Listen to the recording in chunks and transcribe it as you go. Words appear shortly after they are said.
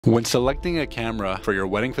When selecting a camera for your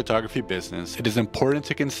wedding photography business, it is important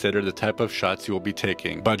to consider the type of shots you will be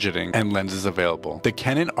taking, budgeting, and lenses available. The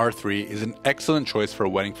Canon R3 is an excellent choice for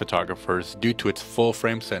wedding photographers due to its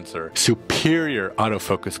full-frame sensor, superior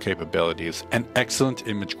autofocus capabilities, and excellent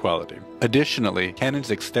image quality. Additionally, Canon's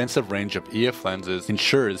extensive range of EF lenses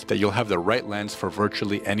ensures that you'll have the right lens for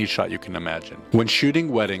virtually any shot you can imagine. When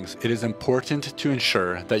shooting weddings, it is important to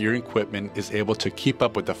ensure that your equipment is able to keep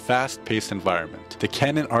up with the fast-paced environment. The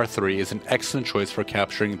Canon R3 is an excellent choice for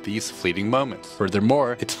capturing these fleeting moments.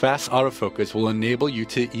 Furthermore, its fast autofocus will enable you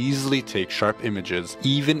to easily take sharp images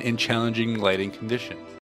even in challenging lighting conditions.